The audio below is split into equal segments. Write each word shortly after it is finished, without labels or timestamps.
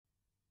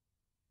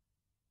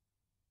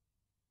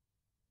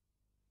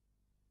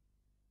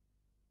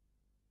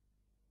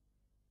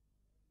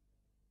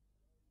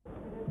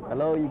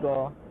Hello,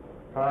 Igor.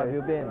 How Hi. have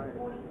you been?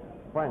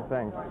 Fine,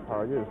 thanks.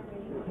 How are you?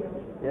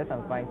 Yes,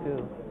 I'm fine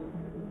too.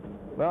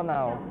 Well,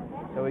 now,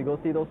 shall we go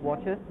see those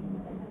watches?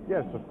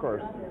 Yes, of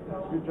course.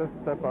 You just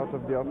step out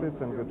of the office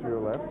and go to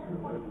your left.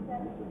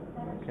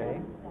 Okay.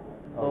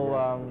 Oh,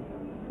 So,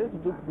 yes.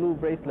 this blue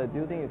bracelet, do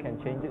you think you can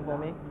change it for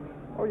me?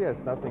 Oh yes,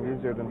 nothing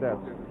easier than that.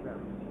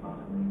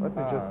 Let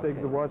me just take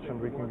Okay. the watch and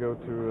we can go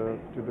to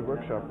the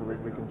workshop where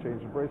we can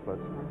change the bracelet.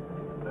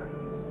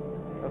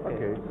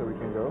 Okay, so we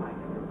can go.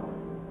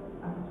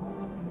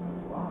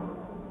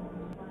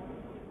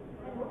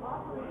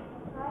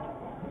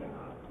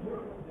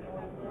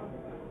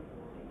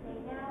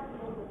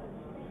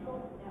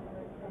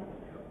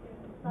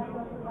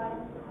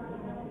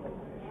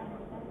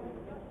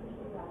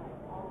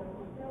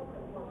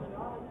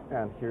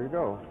 And here you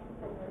go.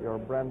 Your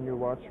brand new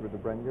watch with a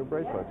brand new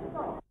bracelet.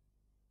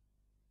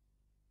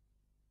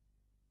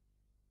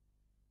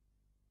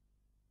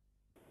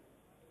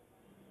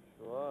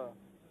 Sure.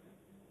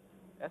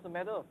 As a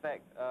matter of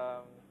fact,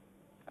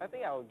 I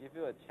think I will give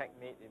you a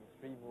checkmate in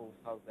 3 moves.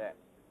 How's that?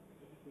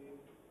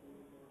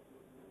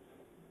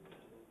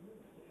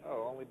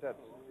 Oh, only that.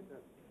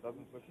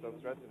 Doesn't look so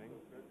threatening.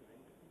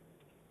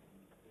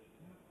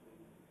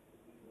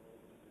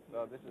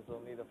 Well, this is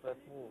only the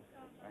first move.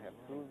 I have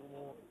two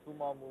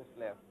more moves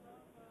left.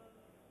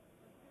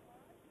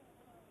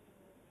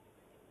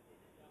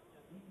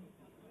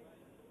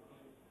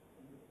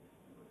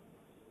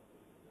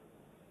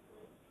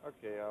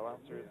 Okay, I'll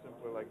answer it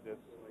simply like this.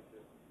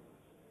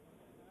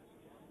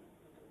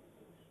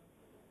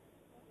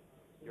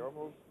 Your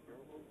move.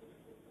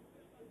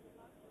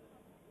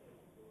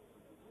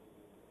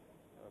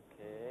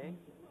 Okay.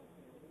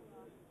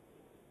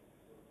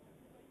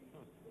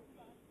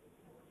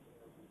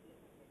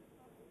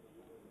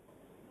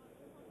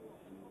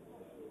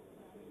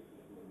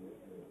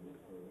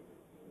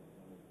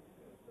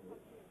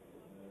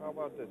 How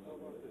about this?